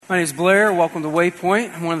My name is Blair. Welcome to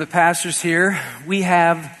Waypoint. I'm one of the pastors here. We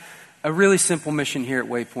have a really simple mission here at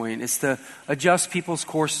Waypoint. It's to adjust people's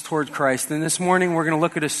course toward Christ. And this morning we're going to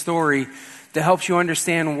look at a story that helps you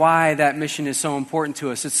understand why that mission is so important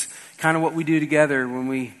to us. It's kind of what we do together when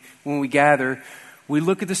we gather. We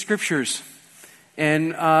look at the scriptures.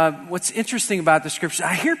 And what's interesting about the scriptures,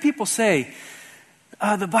 I hear people say,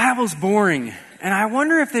 the Bible's boring. And I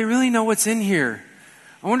wonder if they really know what's in here.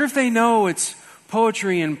 I wonder if they know it's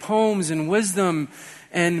poetry and poems and wisdom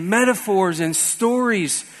and metaphors and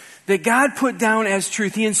stories that God put down as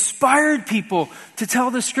truth. He inspired people to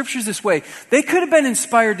tell the scriptures this way. They could have been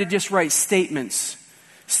inspired to just write statements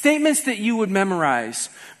that you would memorize.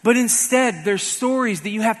 But instead, there's stories that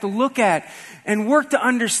you have to look at and work to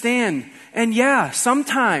understand. And yeah,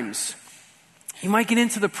 sometimes you might get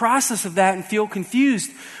into the process of that and feel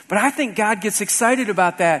confused. But I think God gets excited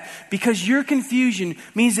about that because your confusion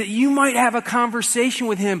means that you might have a conversation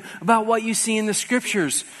with Him about what you see in the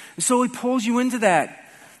scriptures. And so He pulls you into that.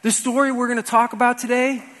 The story we're going to talk about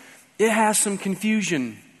today, it has some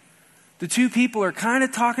confusion. The two people are kind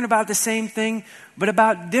of talking about the same thing, but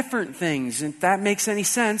about different things. And if that makes any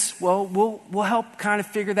sense, well, we'll help kind of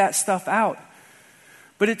figure that stuff out.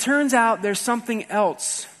 But it turns out there's something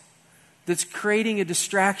else that's creating a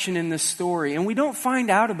distraction in this story. And we don't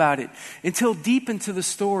find out about it until deep into the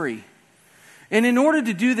story. And in order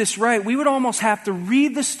to do this right, we would almost have to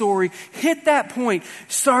read the story, hit that point,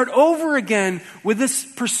 start over again with this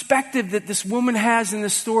perspective that this woman has in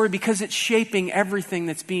this story because it's shaping everything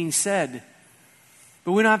that's being said.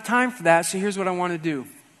 But we don't have time for that, so here's what I want to do.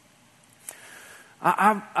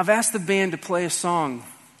 I've asked the band to play a song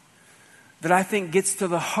that I think gets to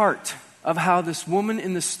the heart of how this woman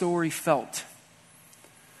in the story felt.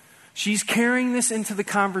 She's carrying this into the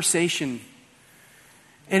conversation.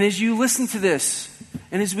 And as you listen to this,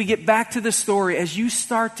 and as we get back to the story, as you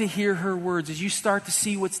start to hear her words, as you start to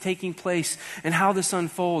see what's taking place and how this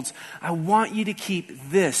unfolds, I want you to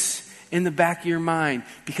keep this in the back of your mind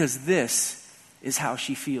because this is how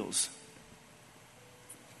she feels.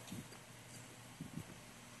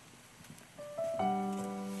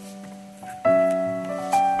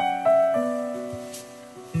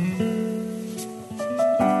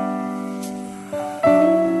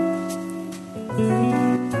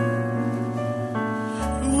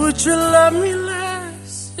 Would you love me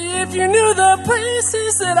less if you knew the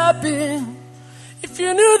places that I've been? If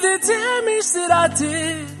you knew the damage that I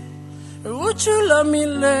did? Would you love me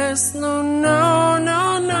less? No, no,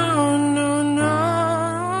 no, no, no, no.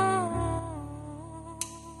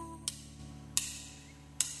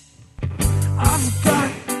 I've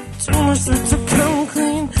got too much to come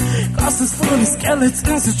clean. Glasses full of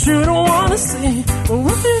skeletons that you don't wanna see. But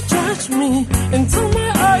would you judge me until my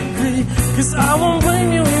ugly? 'Cause I won't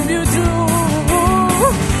blame you if you do.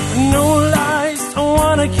 No lies, don't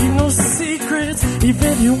wanna keep no secrets.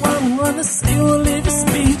 Even you want to say will leave you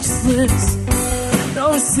speechless.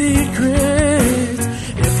 No secrets.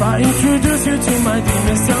 If I introduce you to my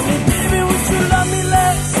demons, tell me, baby, would you love me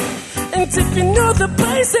less? And if you know the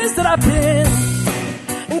places that I've been,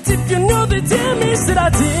 and if you know the damage that I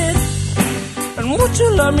did, and would you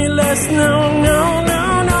love me less? No, no,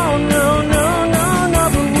 no, no, no, no, no, no.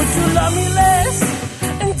 But would you love me less?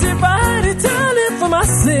 And if I had to tell it for my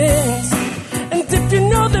sins, and if you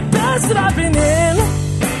know the past that I've been in,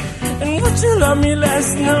 and would you love me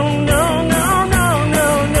less? No, no, no, no,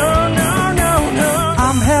 no, no, no, no, no.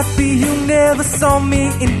 I'm happy you never saw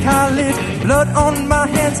me in college. Blood on my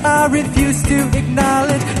hands I refuse to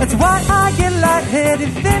acknowledge. That's why I get lightheaded,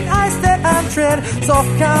 thin ice that I tread. Soft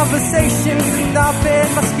conversations in our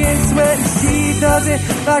bed, my skin sweat. She doesn't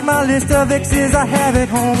like my list of exes I have at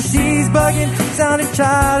home. She's bugging, sounding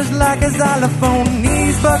childish like a xylophone.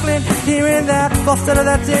 Knees buckling, hearing that falsetto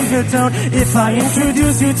that's in her tone. If I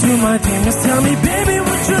introduce you to my demons, tell me, baby,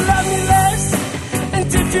 would you love me less?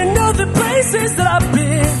 And if you know the places that I've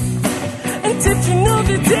been, and if you know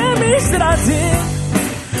the damage that I did,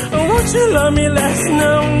 won't you love me less?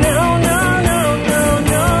 No, no, no, no, no,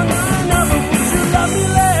 no, no, no. But would you love me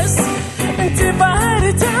less? And if I had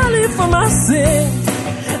to tell it for my sins,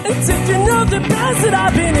 and if you know the past that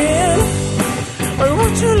I've been in, or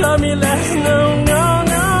would you love me less? No, no,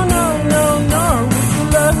 no, no, no, no. Would you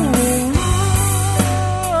love me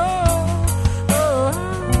more?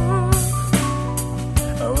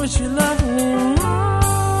 Or would you love me more?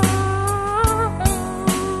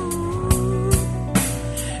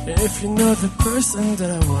 If you know the person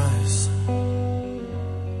that I was,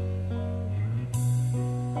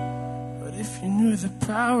 but if you knew the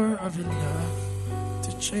power of your love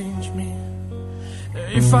to change me,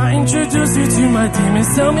 if I introduce you to my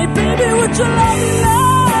demons, tell me, baby, would you love me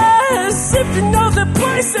less? if you know the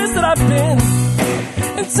places that I've been,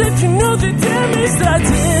 and if you know the damage that I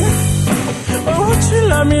did, or would you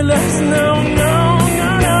love me less? No, no,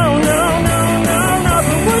 no, no, no, no, no, no.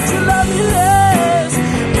 But would you love me less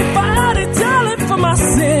if I had to tell it for my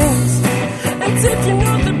sins? And if you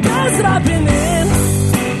know the beds that I've been in,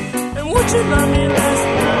 and would you love me less?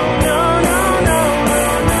 No, no, no, no,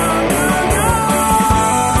 no, no, no, no.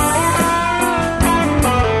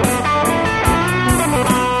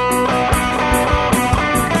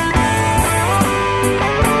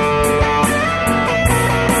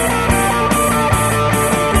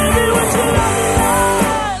 Baby, would you love me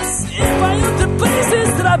less if I knew the places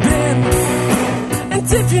that I've been, and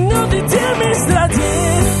if you know the damage that I did?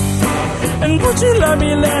 And would you love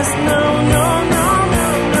me less? No, no, no, no,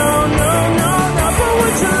 no, no, no, no. But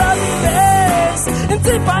would you love me less? And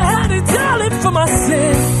if I had to tell it for my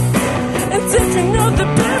sin, and if you know the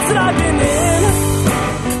beds that I've been in,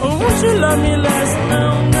 or would you love me less?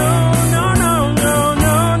 No, no, no, no, no,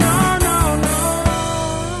 no, no, no, no.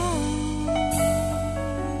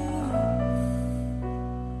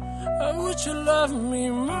 Or would you love me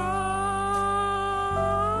more?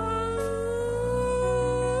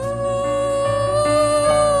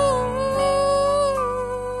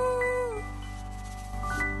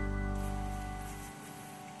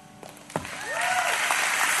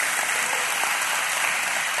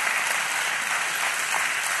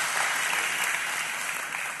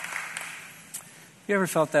 You ever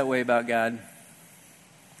felt that way about God?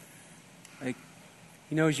 Like,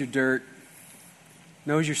 He knows your dirt,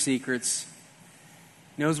 knows your secrets,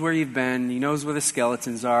 knows where you've been, He knows where the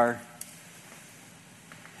skeletons are.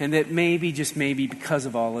 And that maybe, just maybe, because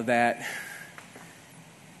of all of that,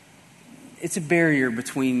 it's a barrier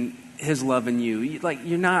between His love and you.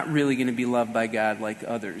 You're not really going to be loved by God like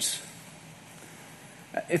others.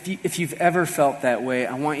 If you've ever felt that way,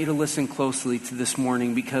 I want you to listen closely to this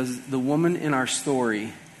morning, because the woman in our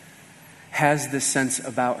story has this sense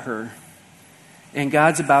about her. And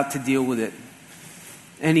God's about to deal with it.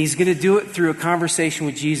 And He's going to do it through a conversation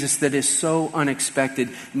with Jesus that is so unexpected.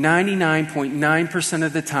 99.9%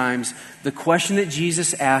 of the times, the question that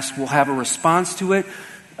Jesus asked will have a response to it.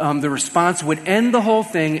 The response would end the whole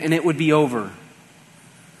thing and it would be over.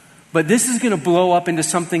 But this is going to blow up into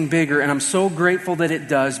something bigger, and I'm so grateful that it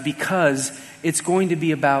does, because it's going to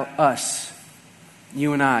be about us,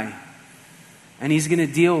 you and I. And He's going to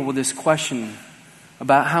deal with this question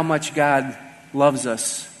about how much God loves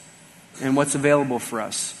us and what's available for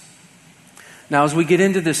us. Now, as we get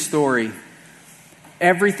into this story,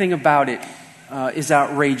 everything about it is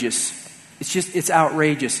outrageous. It's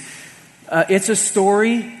outrageous. It's a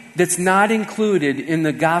story that's not included in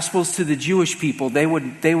the Gospels to the Jewish people. It would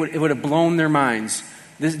have blown their minds.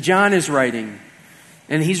 John is writing,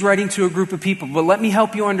 and he's writing to a group of people. But let me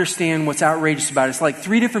help you understand what's outrageous about it. It's like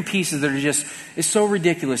 3 different pieces that are it's so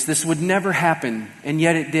ridiculous. This would never happen, and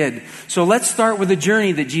yet it did. So let's start with the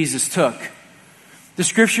journey that Jesus took. The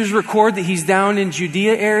scriptures record that He's down in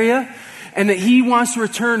Judea area, and that He wants to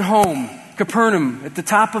return home. Capernaum, at the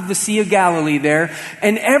top of the Sea of Galilee there.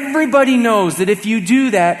 And everybody knows that if you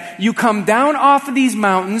do that, you come down off of these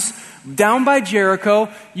mountains, down by Jericho,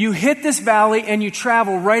 you hit this valley, and you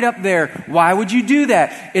travel right up there. Why would you do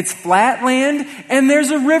that? It's flat land, and there's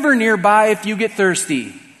a river nearby if you get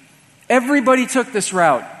thirsty. Everybody took this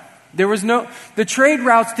route. The trade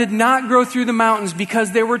routes did not go through the mountains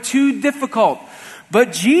because they were too difficult.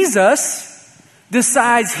 But Jesus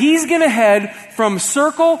decides He's going to head from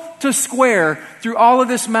circle to square through all of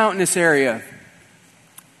this mountainous area.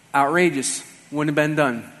 Outrageous. Wouldn't have been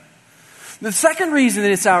done. The second reason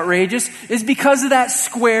that it's outrageous is because of that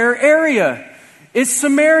square area. It's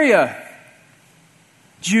Samaria.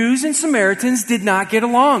 Jews and Samaritans did not get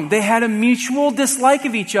along. They had a mutual dislike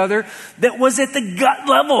of each other that was at the gut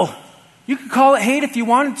level. You could call it hate if you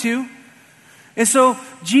wanted to. And so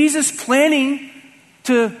Jesus, planning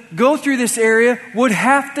to go through this area, would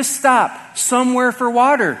have to stop somewhere for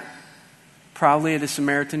water. Probably at a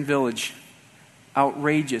Samaritan village.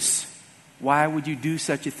 Outrageous. Why would you do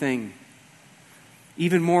such a thing?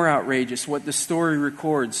 Even more outrageous, what the story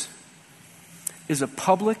records is a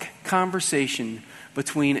public conversation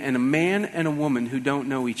between a man and a woman who don't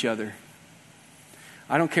know each other.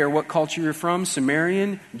 I don't care what culture you're from,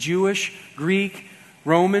 Sumerian, Jewish, Greek,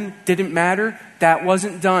 Roman, didn't matter. That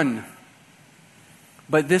wasn't done.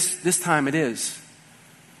 But this time it is.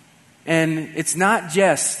 And it's not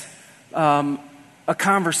just a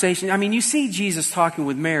conversation. I mean, you see Jesus talking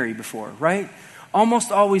with Mary before, right?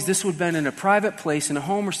 Almost always this would have been in a private place, in a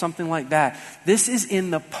home or something like that. This is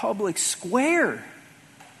in the public square,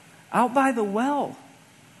 out by the well,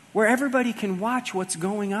 where everybody can watch what's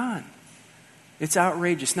going on. It's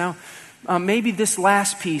outrageous. Now, maybe this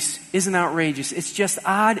last piece isn't outrageous. It's just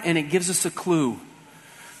odd, and it gives us a clue.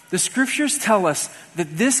 The scriptures tell us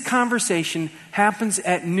that this conversation happens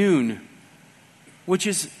at noon, which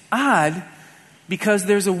is odd because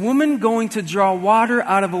there's a woman going to draw water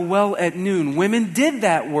out of a well at noon. Women did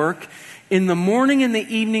that work in the morning and the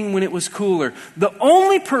evening when it was cooler. The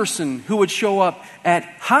only person who would show up at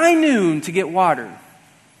high noon to get water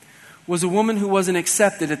was a woman who wasn't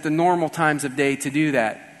accepted at the normal times of day to do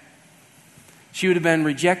that. She would have been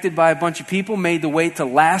rejected by a bunch of people, made the wait to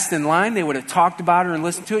last in line. They would have talked about her and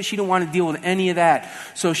listened to it. She didn't want to deal with any of that.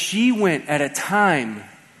 So she went at a time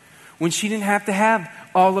when she didn't have to have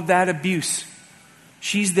all of that abuse.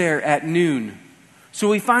 She's there at noon. So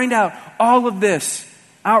we find out all of this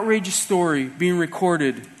outrageous story being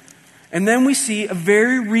recorded. And then we see a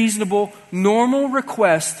very reasonable, normal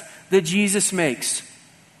request that Jesus makes.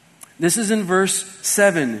 This is in verse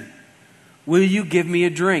 7. Will you give me a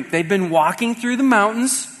drink? They've been walking through the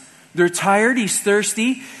mountains. They're tired. He's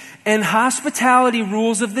thirsty. And hospitality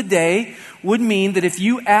rules of the day would mean that if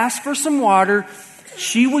you ask for some water,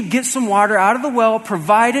 she would get some water out of the well,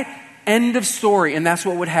 provide it, end of story. And that's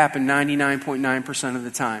what would happen 99.9% of the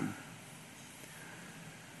time.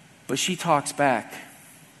 But she talks back.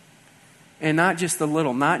 And not just a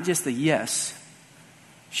little, not just a yes.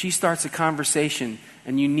 She starts a conversation.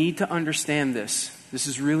 And you need to understand this. This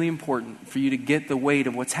is really important for you to get the weight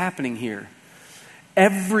of what's happening here.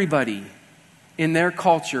 Everybody in their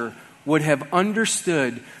culture would have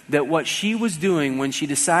understood that what she was doing when she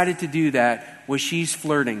decided to do that was she's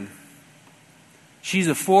flirting. She's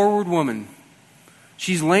a forward woman.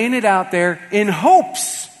 She's laying it out there in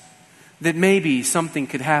hopes that maybe something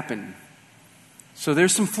could happen. So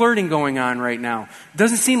there's some flirting going on right now. It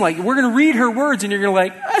doesn't seem like, we're going to read her words and you're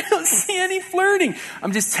going to I don't see any flirting.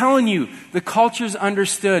 I'm just telling you, the cultures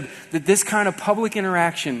understood that this kind of public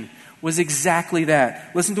interaction was exactly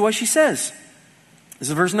that. Listen to what she says. This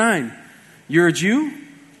is verse 9. You're a Jew?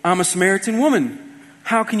 I'm a Samaritan woman.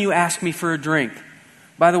 How can you ask me for a drink?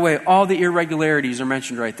 By the way, all the irregularities are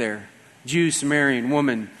mentioned right there. Jew, Samaritan,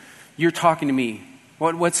 woman. You're talking to me.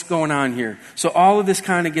 What's going on here? So all of this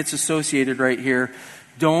kind of gets associated right here.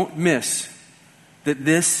 Don't miss that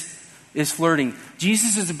this is flirting.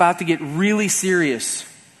 Jesus is about to get really serious.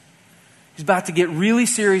 He's about to get really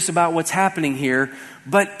serious about what's happening here,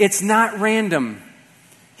 but it's not random.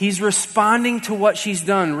 He's responding to what she's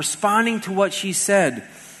done, responding to what she said.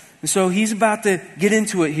 And so he's about to get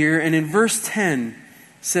into it here, and in verse 10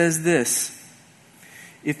 says this: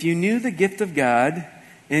 if you knew the gift of God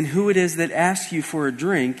and who it is that asks you for a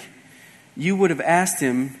drink, you would have asked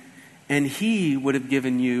him, and he would have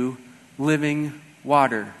given you living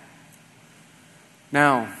water.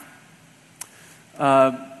 Now,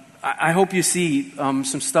 I hope you see some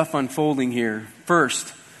stuff unfolding here.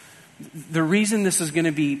 First, the reason this is going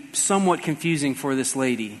to be somewhat confusing for this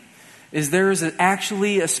lady is there is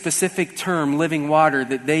actually a specific term, living water,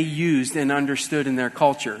 that they used and understood in their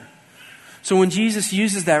culture. So when Jesus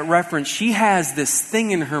uses that reference, she has this thing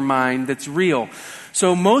in her mind that's real.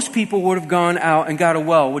 So most people would have gone out and got a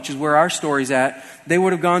well, which is where our story's at. They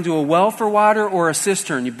would have gone to a well for water or a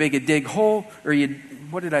cistern. You dig a big hole, or you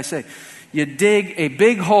dig a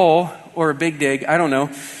big hole or a big dig, I don't know.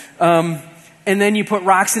 And then you put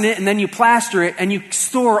rocks in it, and then you plaster it, and you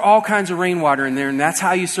store all kinds of rainwater in there, and that's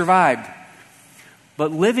how you survived.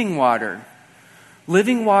 But living water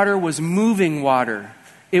was moving water.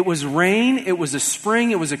 It was rain, it was a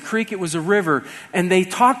spring, it was a creek, it was a river. And they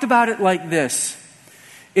talked about it like this: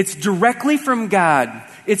 it's directly from God.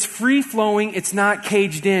 It's free-flowing, it's not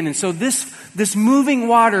caged in. And so this moving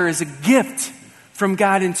water is a gift from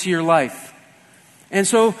God into your life. And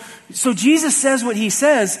so Jesus says what he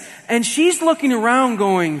says, and she's looking around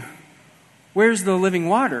going, where's the living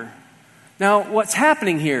water? Now, what's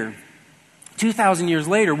happening here? 2,000 years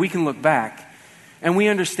later, we can look back. And we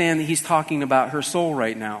understand that he's talking about her soul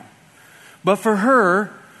right now. But for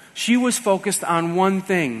her, she was focused on one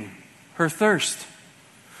thing: her thirst.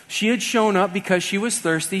 She had shown up because she was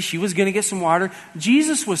thirsty. She was going to get some water.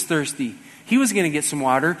 Jesus was thirsty. He was going to get some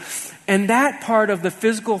water. And that part of the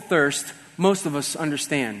physical thirst, most of us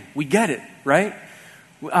understand. We get it, right?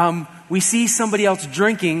 We see somebody else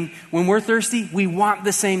drinking. When we're thirsty, we want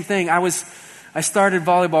the same thing. I started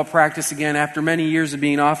volleyball practice again after many years of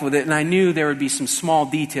being off with it, and I knew there would be some small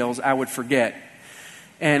details I would forget.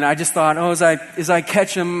 And I just thought, as I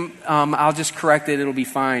catch them, I'll just correct it. It'll be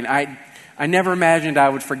fine. I never imagined I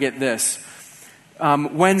would forget this.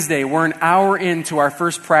 Wednesday, we're an hour into our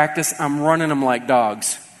first practice. I'm running them like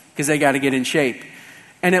dogs because they got to get in shape.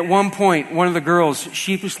 And at one point, one of the girls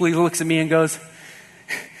sheepishly looks at me and goes,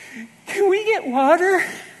 "Can we get get water?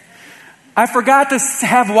 I forgot to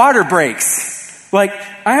have water breaks. Like,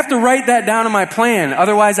 I have to write that down in my plan,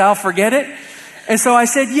 otherwise I'll forget it. And so I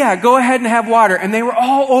said, yeah, go ahead and have water. And they were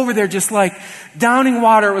all over there just like downing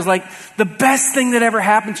water. It was like the best thing that ever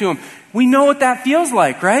happened to them. We know what that feels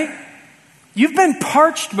like, right? You've been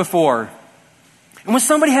parched before. And when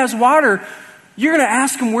somebody has water, you're going to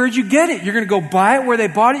ask them, where'd you get it? You're going to go buy it where they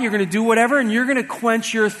bought it. You're going to do whatever, and you're going to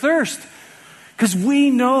quench your thirst. Because we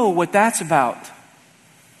know what that's about.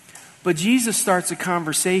 But Jesus starts a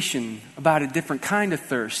conversation about a different kind of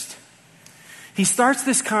thirst. He starts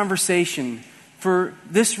this conversation for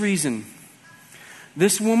this reason.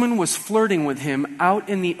 This woman was flirting with him out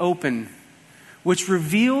in the open, which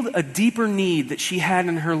revealed a deeper need that she had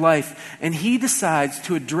in her life, and he decides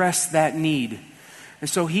to address that need. And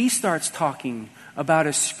so he starts talking about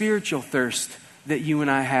a spiritual thirst that you and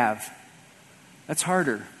I have. That's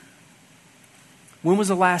harder. When was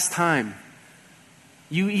the last time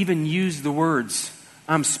you even used the words,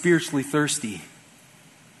 I'm spiritually thirsty?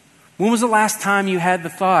 When was the last time you had the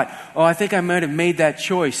thought, oh, I think I might have made that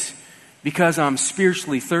choice because I'm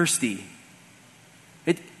spiritually thirsty?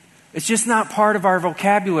 It's just not part of our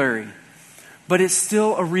vocabulary, but it's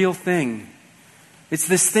still a real thing. It's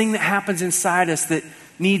this thing that happens inside us that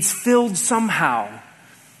needs filled somehow.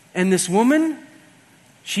 And this woman,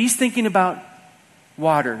 she's thinking about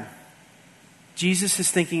water. Jesus is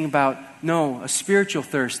thinking about, no, a spiritual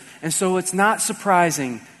thirst. And so it's not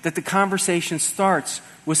surprising that the conversation starts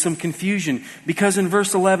with some confusion. Because in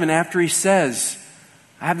verse 11, after he says,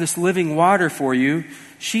 I have this living water for you,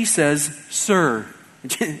 she says, sir.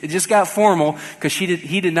 It just got formal because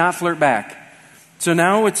he did not flirt back. So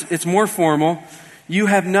now it's more formal. You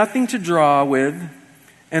have nothing to draw with,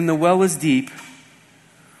 and the well is deep.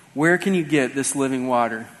 Where can you get this living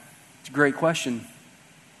water? It's a great question.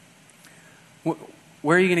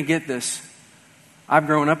 Where are you going to get this? I've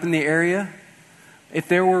grown up in the area. If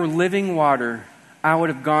there were living water, I would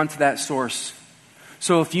have gone to that source.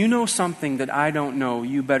 So if you know something that I don't know,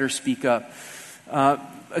 you better speak up.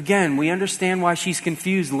 Again, we understand why she's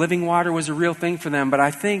confused. Living water was a real thing for them, but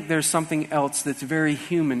I think there's something else that's very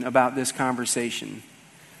human about this conversation.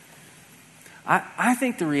 I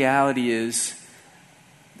think the reality is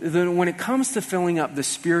that when it comes to filling up the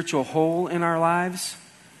spiritual hole in our lives,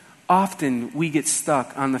 often we get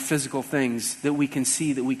stuck on the physical things that we can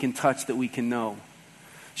see, that we can touch, that we can know.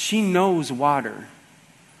 She knows water.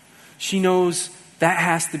 She knows that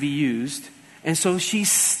has to be used, and so she's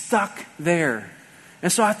stuck there.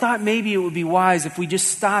 And so I thought maybe it would be wise if we just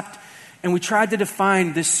stopped and we tried to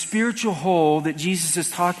define this spiritual hole that Jesus is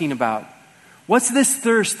talking about. What's this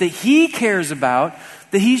thirst that he cares about,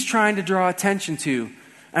 that he's trying to draw attention to?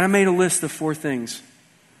 And I made a list of 4 things.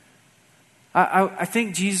 I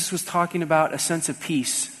think Jesus was talking about a sense of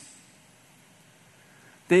peace.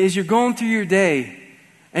 That as you're going through your day,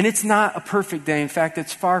 and it's not a perfect day, in fact,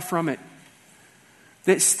 it's far from it,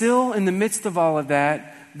 that still in the midst of all of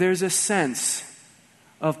that, there's a sense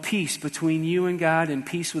of peace between you and God and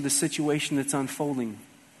peace with the situation that's unfolding.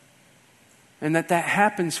 And that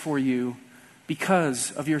happens for you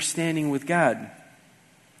because of your standing with God.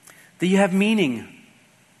 That you have meaning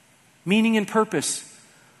and purpose.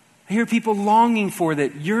 I hear people longing for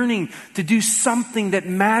that, yearning to do something that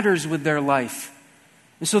matters with their life.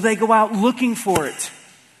 And so they go out looking for it.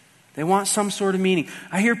 They want some sort of meaning.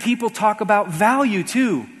 I hear people talk about value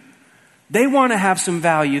too. They want to have some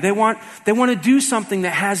value. They want to do something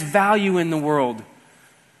that has value in the world.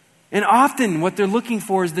 And often what they're looking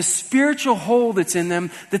for is the spiritual hole that's in them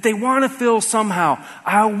that they want to fill somehow.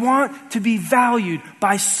 I want to be valued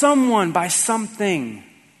by someone, by something.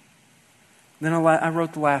 Then I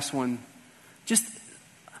wrote the last one. Just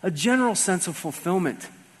a general sense of fulfillment.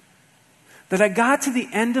 That I got to the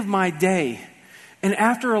end of my day, and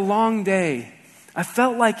after a long day, I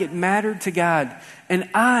felt like it mattered to God, and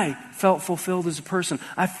I felt fulfilled as a person.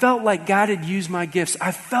 I felt like God had used my gifts.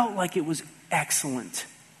 I felt like it was excellent.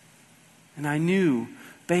 And I knew,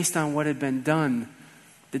 based on what had been done,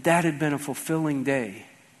 that had been a fulfilling day.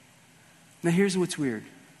 Now here's what's weird.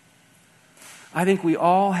 I think we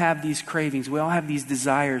all have these cravings. We all have these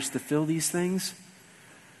desires to fill these things.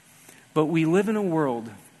 But we live in a world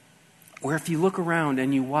where if you look around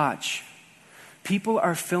and you watch, people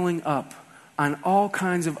are filling up on all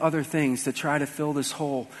kinds of other things to try to fill this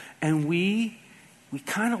hole. And we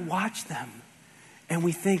kind of watch them. And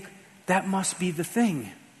we think, that must be the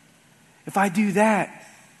thing. If I do that,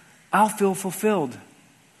 I'll feel fulfilled.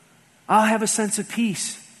 I'll have a sense of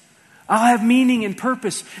peace. I'll have meaning and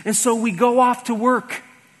purpose. And so we go off to work.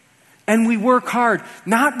 And we work hard.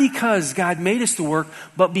 Not because God made us to work,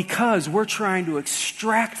 but because we're trying to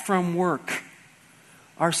extract from work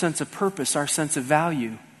our sense of purpose, our sense of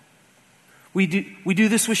value. We do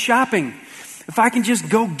this with shopping. If I can just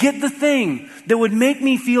go get the thing that would make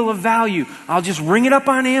me feel of value, I'll just ring it up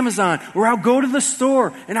on Amazon, or I'll go to the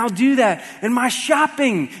store and I'll do that. And my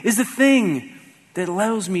shopping is the thing that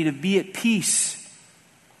allows me to be at peace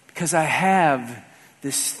because I have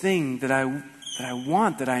this thing that I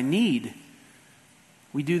want, that I need.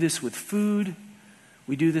 We do this with food.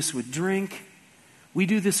 We do this with drink. We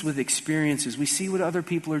do this with experiences. We see what other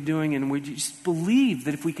people are doing and we just believe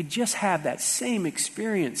that if we could just have that same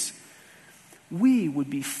experience, we would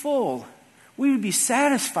be full. We would be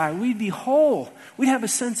satisfied. We'd be whole. We'd have a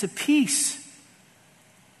sense of peace.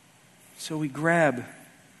 So we grab.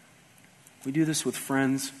 We do this with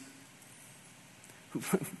friends.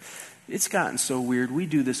 It's gotten so weird. We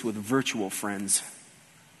do this with virtual friends.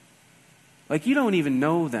 Like you don't even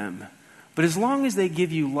know them. But as long as they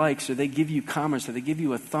give you likes or they give you comments or they give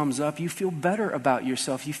you a thumbs up, you feel better about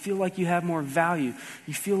yourself. You feel like you have more value.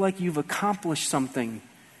 You feel like you've accomplished something.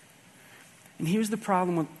 And here's the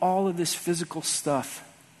problem with all of this physical stuff.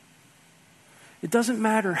 It doesn't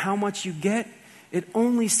matter how much you get. It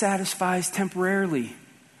only satisfies temporarily.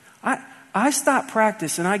 I stopped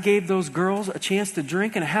practice and I gave those girls a chance to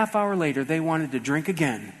drink, and a half hour later they wanted to drink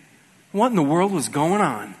again. What in the world was going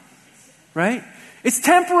on? Right? It's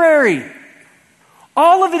temporary.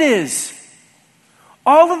 All of it is.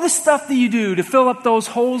 All of the stuff that you do to fill up those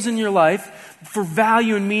holes in your life for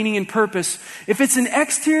value and meaning and purpose, if it's an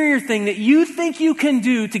exterior thing that you think you can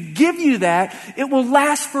do to give you that, it will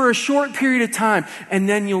last for a short period of time, and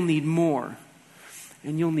then you'll need more.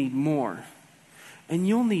 And you'll need more. And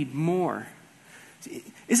you'll need more.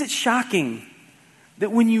 Is it shocking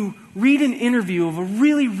that when you read an interview of a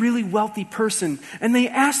really, really wealthy person and they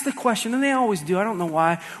ask the question, and they always do, I don't know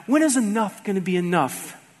why, when is enough going to be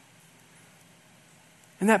enough?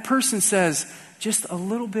 And that person says, just a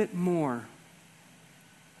little bit more.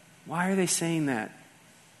 Why are they saying that?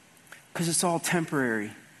 Because it's all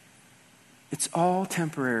temporary. It's all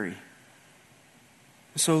temporary.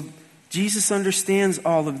 So Jesus understands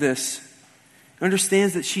all of this.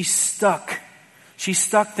 Understands that she's stuck. She's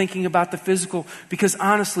stuck thinking about the physical, because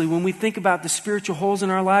honestly, when we think about the spiritual holes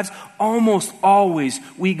in our lives, almost always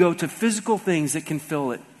we go to physical things that can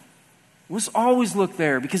fill it. Let's always look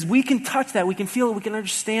there because we can touch that, we can feel it, we can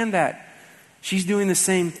understand that. She's doing the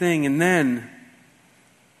same thing, and then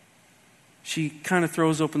she kind of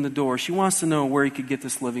throws open the door. She wants to know where he could get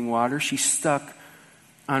this living water. She's stuck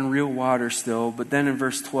on real water still, but then in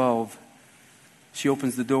verse 12, she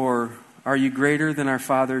opens the door. Are you greater than our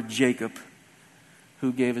father Jacob,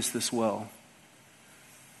 who gave us this well?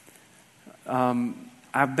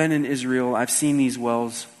 I've been in Israel. I've seen these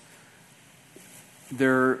wells.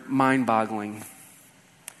 They're mind-boggling.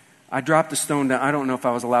 I dropped a stone down. I don't know if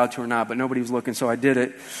I was allowed to or not, but nobody was looking, so I did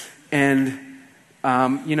it. And,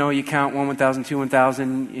 you count 1, 1,000, 2,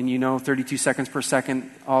 1,000, and 32 seconds per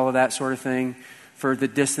second, all of that sort of thing for the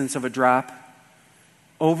distance of a drop.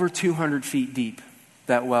 Over 200 feet deep,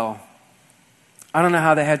 that well. I don't know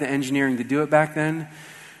how they had the engineering to do it back then,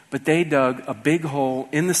 but they dug a big hole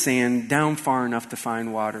in the sand down far enough to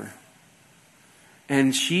find water.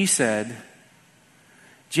 And she said,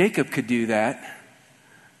 Jacob could do that.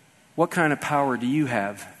 What kind of power do you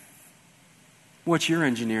have? What's your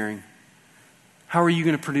engineering? How are you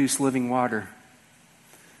going to produce living water?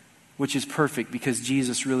 Which is perfect because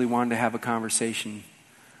Jesus really wanted to have a conversation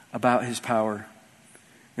about his power.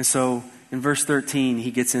 And so in verse 13,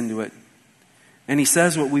 he gets into it. And he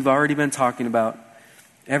says what we've already been talking about.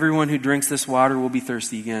 Everyone who drinks this water will be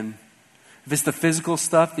thirsty again. If it's the physical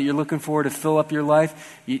stuff that you're looking for to fill up your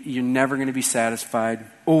life, you're never going to be satisfied.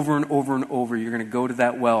 Over and over and over, you're going to go to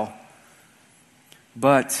that well.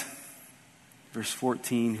 But, verse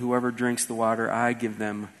 14, whoever drinks the water I give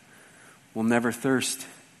them will never thirst.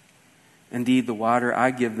 Indeed, the water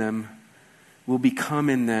I give them will become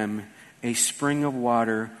in them a spring of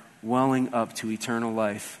water welling up to eternal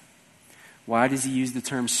life. Why does he use the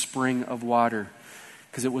term spring of water?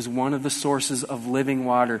 Because it was one of the sources of living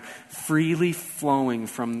water freely flowing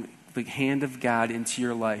from the hand of God into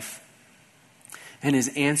your life. And his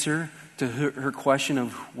answer to her question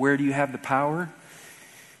of where do you have the power?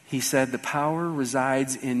 He said, the power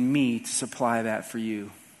resides in me to supply that for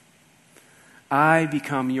you. I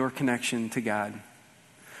become your connection to God.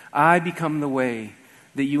 I become the way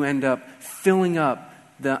that you end up filling up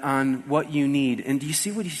on what you need. And do you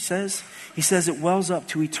see what he says? He says it wells up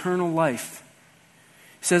to eternal life.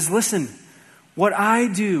 He says, listen, what I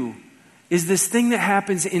do is this thing that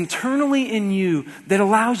happens internally in you that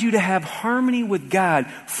allows you to have harmony with God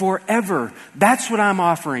forever. That's what I'm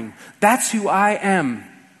offering. That's who I am.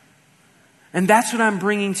 And that's what I'm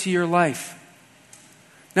bringing to your life.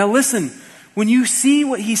 Now listen, when you see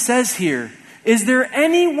what he says here, is there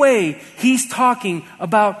any way he's talking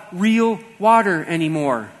about real water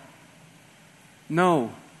anymore?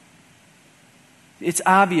 No. It's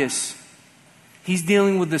obvious. He's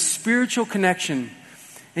dealing with the spiritual connection.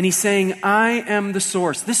 And he's saying, I am the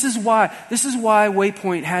source. This is why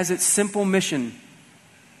Waypoint has its simple mission.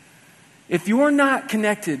 If you're not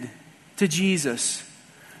connected to Jesus,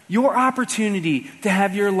 your opportunity to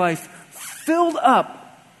have your life filled up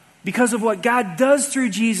because of what God does through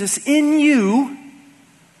Jesus in you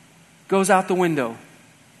goes out the window.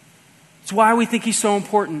 It's why we think he's so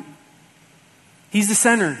important. He's the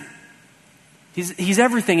center. He's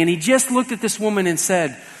everything. And he just looked at this woman and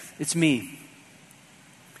said, it's me.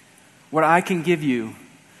 What I can give you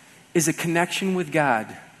is a connection with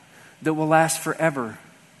God that will last forever,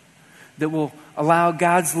 that will allow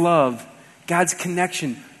God's love, God's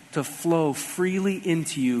connection to flow freely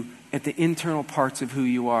into you at the internal parts of who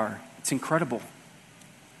you are. It's incredible.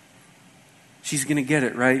 She's going to get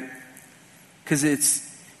it, right? Because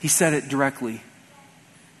he said it directly.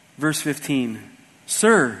 Verse 15,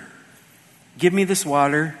 Sir, give me this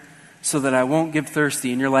water so that I won't get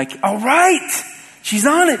thirsty. And you're like, all right, she's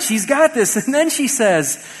on it. She's got this. And then she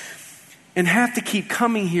says, and have to keep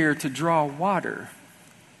coming here to draw water.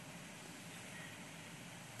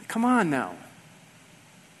 Come on now.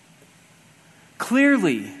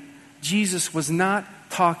 Clearly, Jesus was not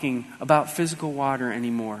talking about physical water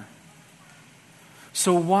anymore.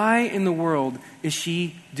 So why in the world is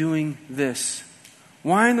she doing this?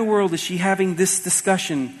 Why in the world is she having this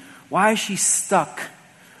discussion? Why is she stuck?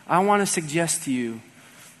 I want to suggest to you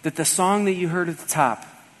that the song that you heard at the top,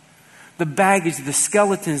 the baggage, the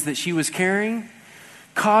skeletons that she was carrying,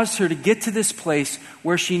 caused her to get to this place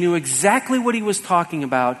where she knew exactly what he was talking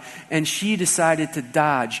about, and she decided to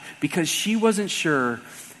dodge because she wasn't sure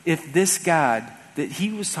if this God that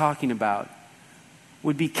he was talking about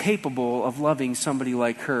would be capable of loving somebody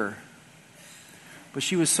like her. But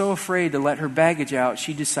she was so afraid to let her baggage out,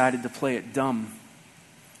 she decided to play it dumb.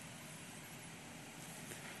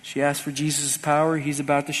 She asked for Jesus' power. He's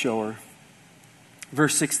about to show her.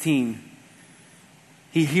 Verse 16.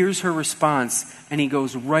 He hears her response and he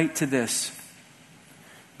goes right to this.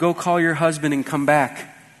 Go call your husband and come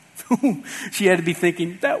back. She had to be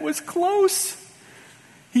thinking, that was close.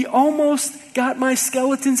 He almost got my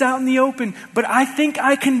skeletons out in the open, but I think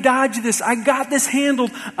I can dodge this. I got this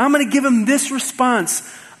handled. I'm going to give him this response.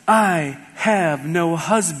 I have no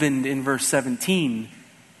husband in verse 17.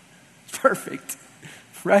 Perfect,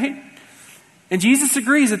 right? And Jesus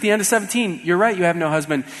agrees at the end of 17. You're right, you have no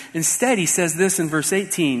husband. Instead, he says this in verse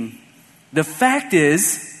 18. The fact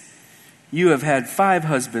is, you have had 5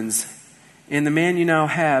 husbands, and the man you now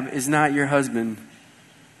have is not your husband.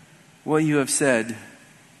 What you have said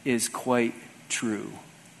is quite true.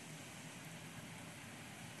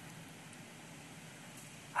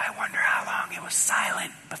 I wonder how long it was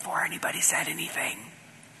silent before anybody said anything.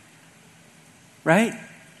 Right?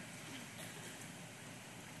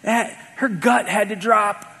 Her gut had to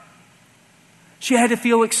drop. She had to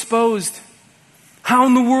feel exposed. How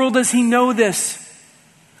in the world does he know this?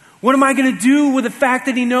 What am I going to do with the fact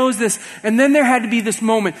that he knows this? And then there had to be this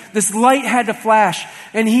moment. This light had to flash.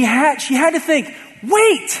 And she had to think,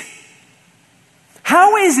 wait,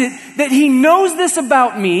 how is it that he knows this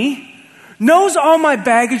about me, knows all my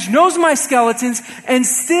baggage, knows my skeletons, and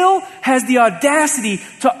still has the audacity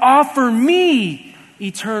to offer me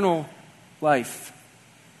eternal life?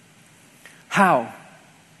 How?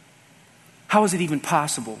 How is it even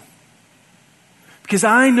possible? Because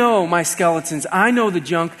I know my skeletons, I know the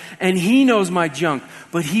junk, and he knows my junk,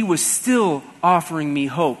 but he was still offering me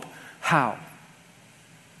hope. How?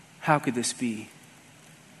 How could this be?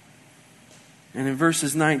 And in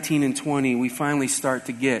verses 19 and 20, we finally start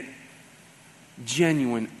to get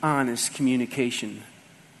genuine, honest communication.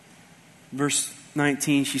 Verse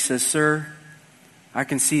 19, she says, Sir, I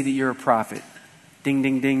can see that you're a prophet. Ding,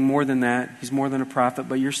 ding, ding, more than that. He's more than a prophet,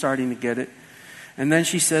 but you're starting to get it. And then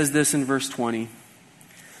she says this in verse 20.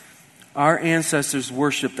 Our ancestors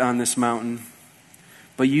worshipped on this mountain,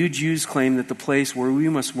 but you Jews claim that the place where we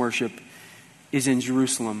must worship is in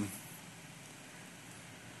Jerusalem.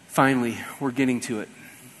 Finally, we're getting to it.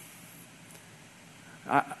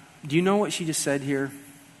 Do you know what she just said here?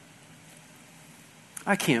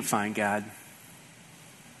 I can't find God.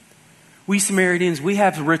 We Samaritans, we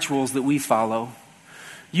have rituals that we follow.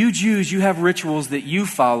 You Jews, you have rituals that you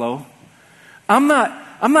follow. I'm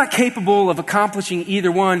not capable of accomplishing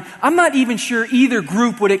either one. I'm not even sure either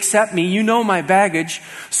group would accept me. You know my baggage.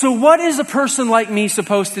 So what is a person like me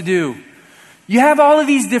supposed to do? You have all of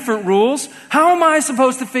these different rules. How am I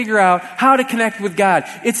supposed to figure out how to connect with God?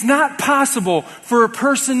 It's not possible for a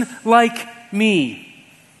person like me.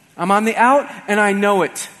 I'm on the out and I know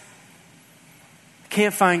it.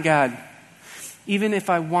 Can't find God. Even if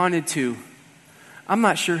I wanted to, I'm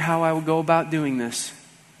not sure how I would go about doing this.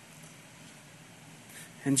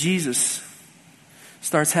 And Jesus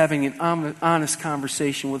starts having an honest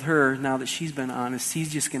conversation with her now that she's been honest.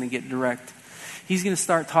 He's just going to get direct. He's going to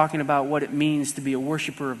start talking about what it means to be a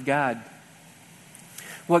worshiper of God.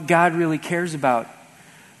 What God really cares about.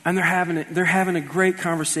 And they're having a great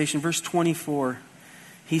conversation. Verse 24,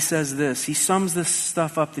 he says this. He sums this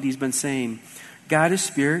stuff up that he's been saying. God is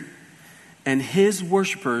spirit, and his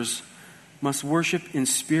worshipers must worship in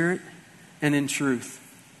spirit and in truth.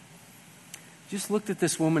 Just looked at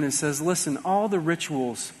this woman and says, listen, all the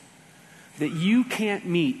rituals that you can't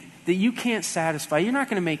meet, that you can't satisfy, you're not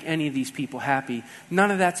going to make any of these people happy.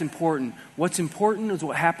 None of that's important. What's important is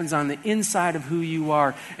what happens on the inside of who you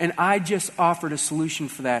are. And I just offered a solution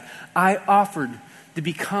for that. I offered to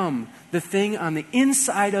become the thing on the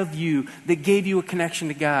inside of you that gave you a connection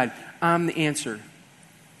to God. I'm the answer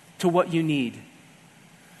to what you need.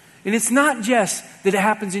 And it's not just that it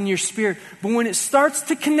happens in your spirit, but when it starts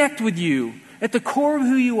to connect with you, at the core of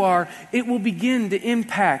who you are, it will begin to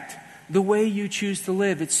impact the way you choose to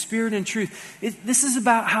live. It's spirit and truth. This is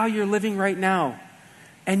about how you're living right now.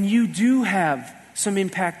 And you do have some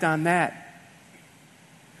impact on that.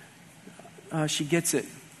 She gets it.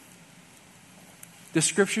 The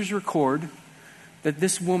scriptures record that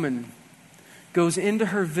this woman goes into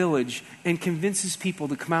her village and convinces people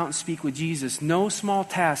to come out and speak with Jesus. No small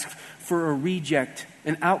task for a reject,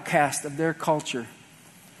 an outcast of their culture.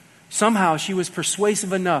 Somehow she was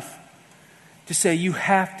persuasive enough to say, you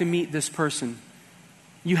have to meet this person.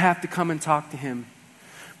 You have to come and talk to him.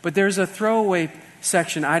 But there's a throwaway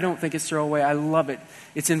section. I don't think it's throwaway. I love it.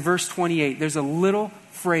 It's in verse 28. There's a little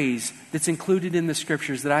phrase that's included in the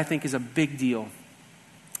scriptures that I think is a big deal.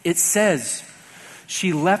 It says,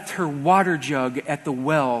 she left her water jug at the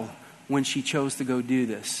well when she chose to go do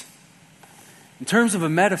this. In terms of a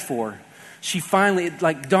metaphor, she finally, it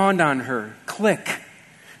like dawned on her, click.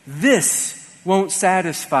 This won't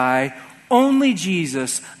satisfy. Only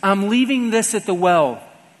Jesus. I'm leaving this at the well.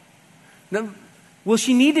 Now, will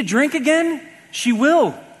she need to drink again? She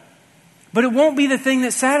will. But it won't be the thing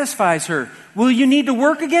that satisfies her. Will you need to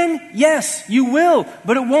work again? Yes, you will.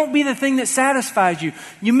 But it won't be the thing that satisfies you.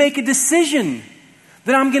 You make a decision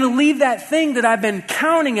that I'm going to leave that thing that I've been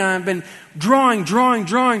counting on, been drawing,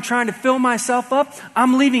 trying to fill myself up.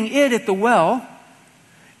 I'm leaving it at the well.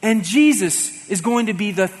 And Jesus is going to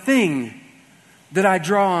be the thing that I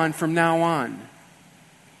draw on from now on.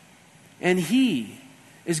 And he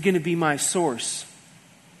is going to be my source.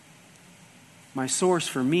 My source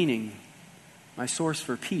for meaning. My source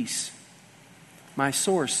for peace. My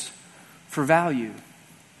source for value.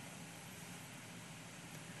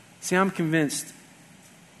 See, I'm convinced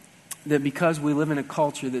that because we live in a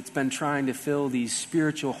culture that's been trying to fill these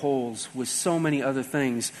spiritual holes with so many other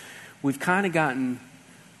things, we've kind of gotten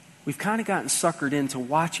suckered into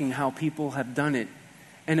watching how people have done it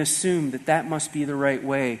and assumed that that must be the right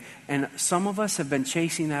way. And some of us have been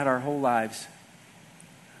chasing that our whole lives.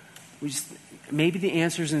 Maybe the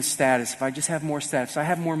answer is in status. If I just have more status, if I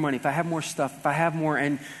have more money, if I have more stuff, if I have more,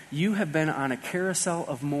 and you have been on a carousel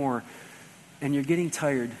of more and you're getting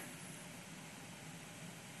tired.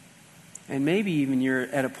 And maybe even you're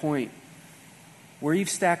at a point where you've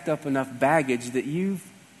stacked up enough baggage that you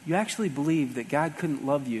actually believe that God couldn't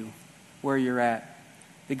love you where you're at.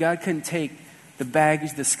 That God couldn't take the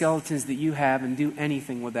baggage, the skeletons that you have and do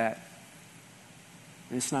anything with that.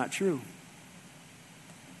 And it's not true.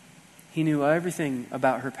 He knew everything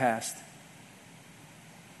about her past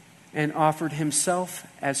and offered himself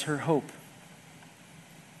as her hope.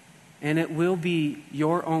 And it will be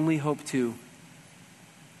your only hope too.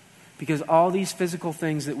 Because all these physical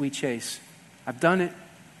things that we chase, I've done it.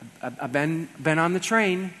 I've been on the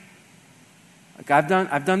train. Like I've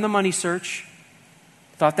done the money search.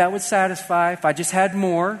 Thought that would satisfy. If I just had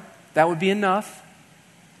more, that would be enough.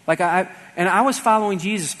 And I was following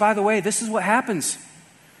Jesus. By the way, this is what happens.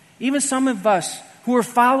 Even some of us who are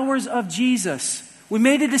followers of Jesus, we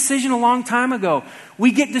made a decision a long time ago.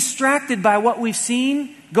 We get distracted by what we've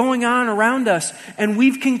seen going on around us, and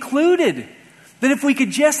we've concluded that if we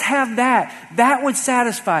could just have that would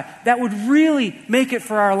satisfy. That would really make it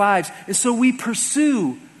for our lives. And so we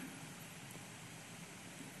pursue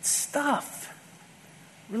stuff,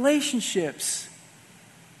 relationships,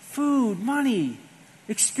 food, money,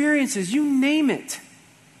 experiences, you name it,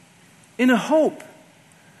 in a hope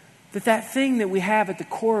that thing that we have at the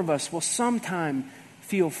core of us will sometime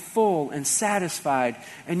feel full and satisfied,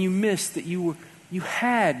 and you missed that you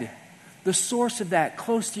had the source of that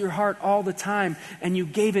close to your heart all the time, and you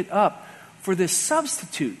gave it up for this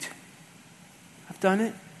substitute. I've done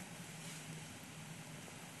it.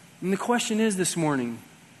 And the question is this morning,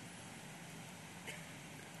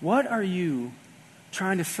 what are you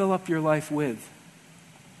trying to fill up your life with?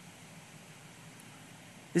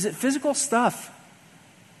 Is it physical stuff?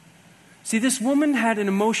 See, this woman had an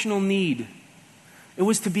emotional need. It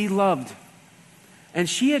was to be loved. And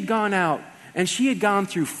she had gone out and she had gone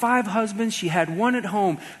through 5 husbands. She had one at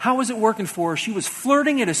home. How was it working for her? She was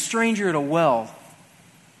flirting at a stranger at a well.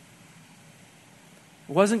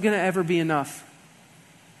 It wasn't going to ever be enough.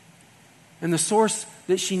 And the source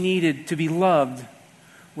that she needed to be loved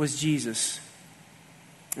was Jesus.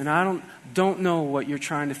 And I don't know what you're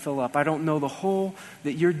trying to fill up. I don't know the hole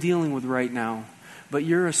that you're dealing with right now. But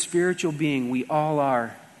you're a spiritual being. We all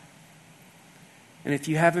are. And if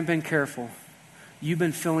you haven't been careful, you've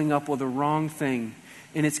been filling up with the wrong thing.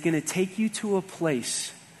 And it's going to take you to a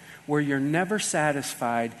place where you're never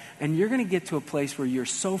satisfied. And you're going to get to a place where you're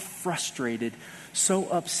so frustrated, so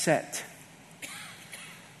upset,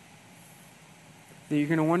 that you're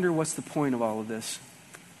going to wonder what's the point of all of this.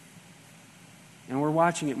 And we're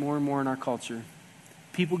watching it more and more in our culture.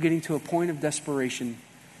 People getting to a point of desperation.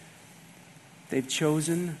 They've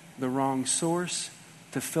chosen the wrong source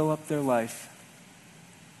to fill up their life.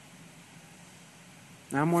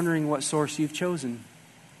 Now I'm wondering what source you've chosen.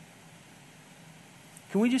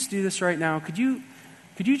 Can we just do this right now? Could you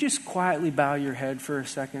just quietly bow your head for a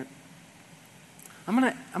second? I'm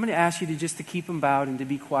gonna ask you to keep them bowed and to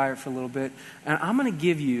be quiet for a little bit. And I'm gonna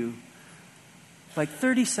give you like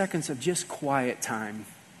 30 seconds of just quiet time.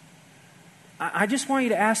 I just want you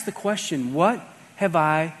to ask the question, what have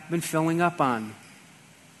I been filling up on?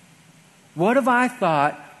 What have I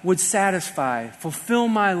thought would satisfy, fulfill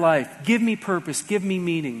my life, give me purpose, give me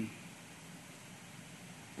meaning?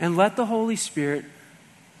 And let the Holy Spirit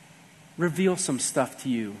reveal some stuff to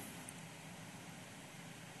you.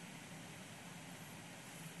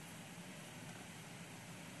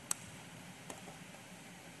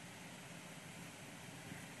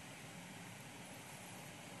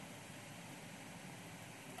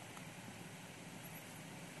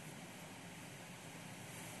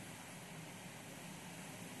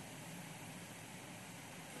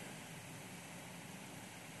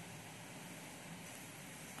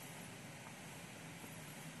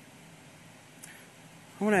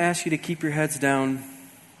 I want to ask you to keep your heads down.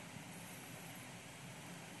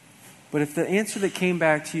 But if the answer that came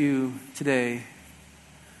back to you today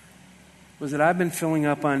was that I've been filling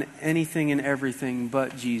up on anything and everything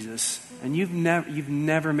but Jesus, and you've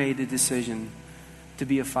never made a decision to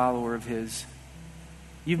be a follower of His,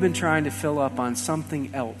 you've been trying to fill up on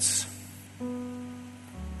something else.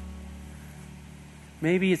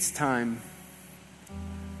 Maybe it's time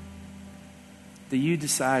that you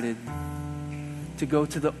decided to go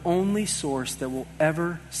to the only source that will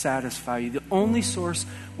ever satisfy you, the only source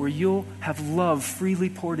where you'll have love freely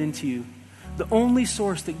poured into you, the only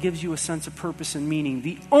source that gives you a sense of purpose and meaning,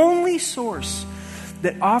 the only source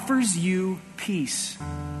that offers you peace.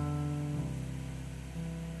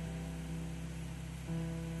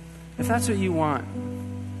 If that's what you want,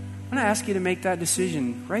 I'm going to ask you to make that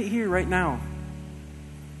decision right here, right now.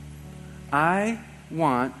 I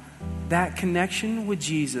want that connection with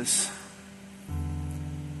Jesus,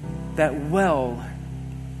 that well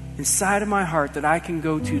inside of my heart that I can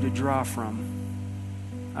go to draw from.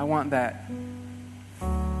 I want that.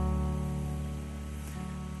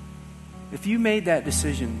 If you made that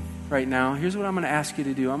decision right now, here's what I'm going to ask you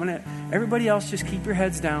to do. Everybody else, just keep your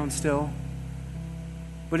heads down still.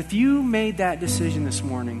 But if you made that decision this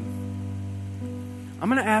morning, I'm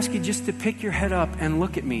going to ask you just to pick your head up and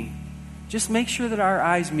look at me. Just make sure that our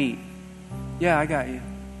eyes meet. Yeah, I got you.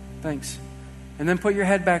 Thanks. And then put your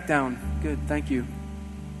head back down. Good, thank you.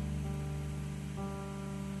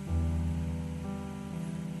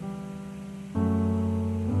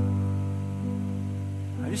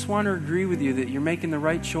 I just want to agree with you that you're making the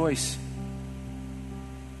right choice.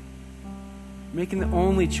 Making the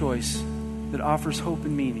only choice that offers hope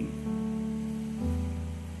and meaning.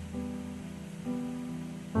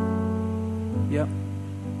 Yep.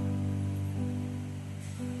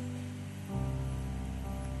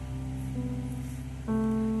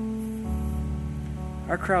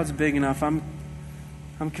 Our crowd's big enough. I'm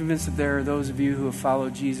convinced that there are those of you who have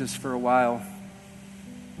followed Jesus for a while,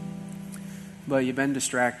 but you've been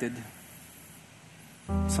distracted.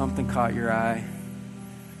 Something caught your eye,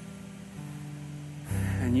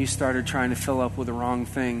 and you started trying to fill up with the wrong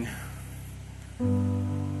thing.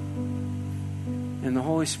 and the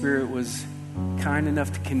Holy Spirit was kind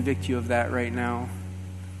enough to convict you of that right now,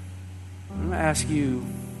 I'm going to ask you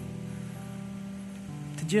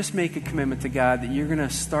to just make a commitment to God that you're going to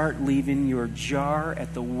start leaving your jar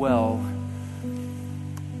at the well,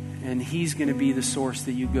 and He's going to be the source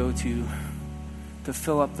that you go to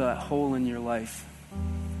fill up that hole in your life.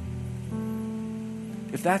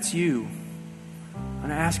 If that's you, I'm going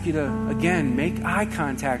to ask you to, again, make eye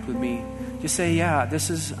contact with me. Just say, yeah,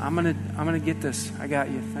 I'm going to get this. I got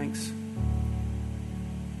you. Thanks.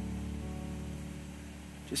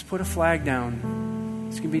 Just put a flag down.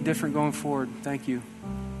 It's going to be different going forward. Thank you.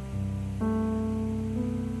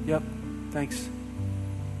 Yep. Thanks.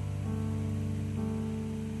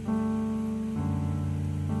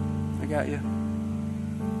 I got you.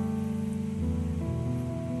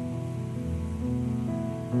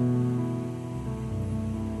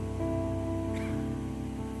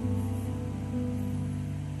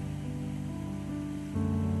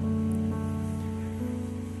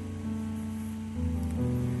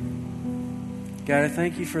 God, I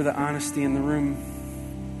thank you for the honesty in the room.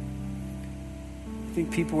 I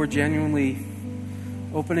think people were genuinely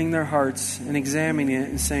opening their hearts and examining it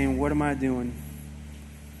and saying, what am I doing?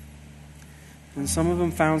 And some of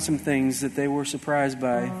them found some things that they were surprised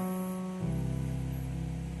by.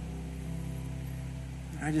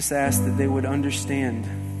 I just ask that they would understand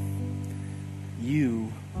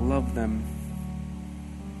you love them.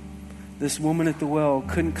 This woman at the well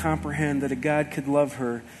couldn't comprehend that a God could love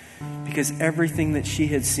her because everything that she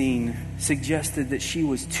had seen suggested that she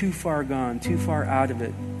was too far gone, too far out of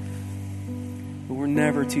it. But we're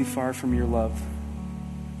never too far from your love.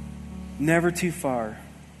 Never too far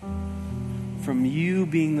from you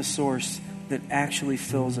being the source that actually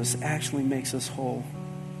fills us, actually makes us whole.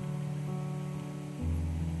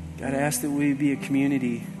 God, I ask that we be a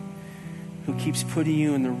community who keeps putting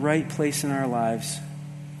you in the right place in our lives.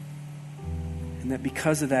 And that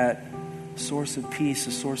because of that, a source of peace,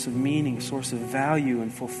 a source of meaning, a source of value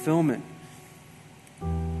and fulfillment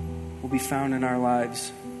will be found in our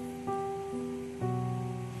lives.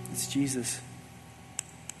 It's Jesus.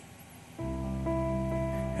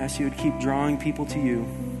 I ask you would keep drawing people to you.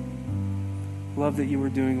 Love that you were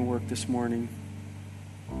doing a work this morning.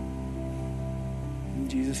 In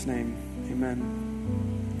Jesus' name,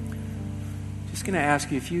 amen. Just going to ask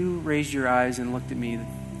you, if you raised your eyes and looked at me,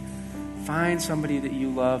 find somebody that you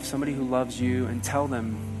love, somebody who loves you, and tell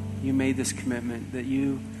them you made this commitment, that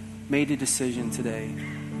you made a decision today,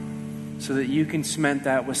 so that you can cement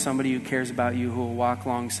that with somebody who cares about you, who will walk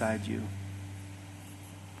alongside you.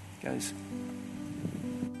 Guys,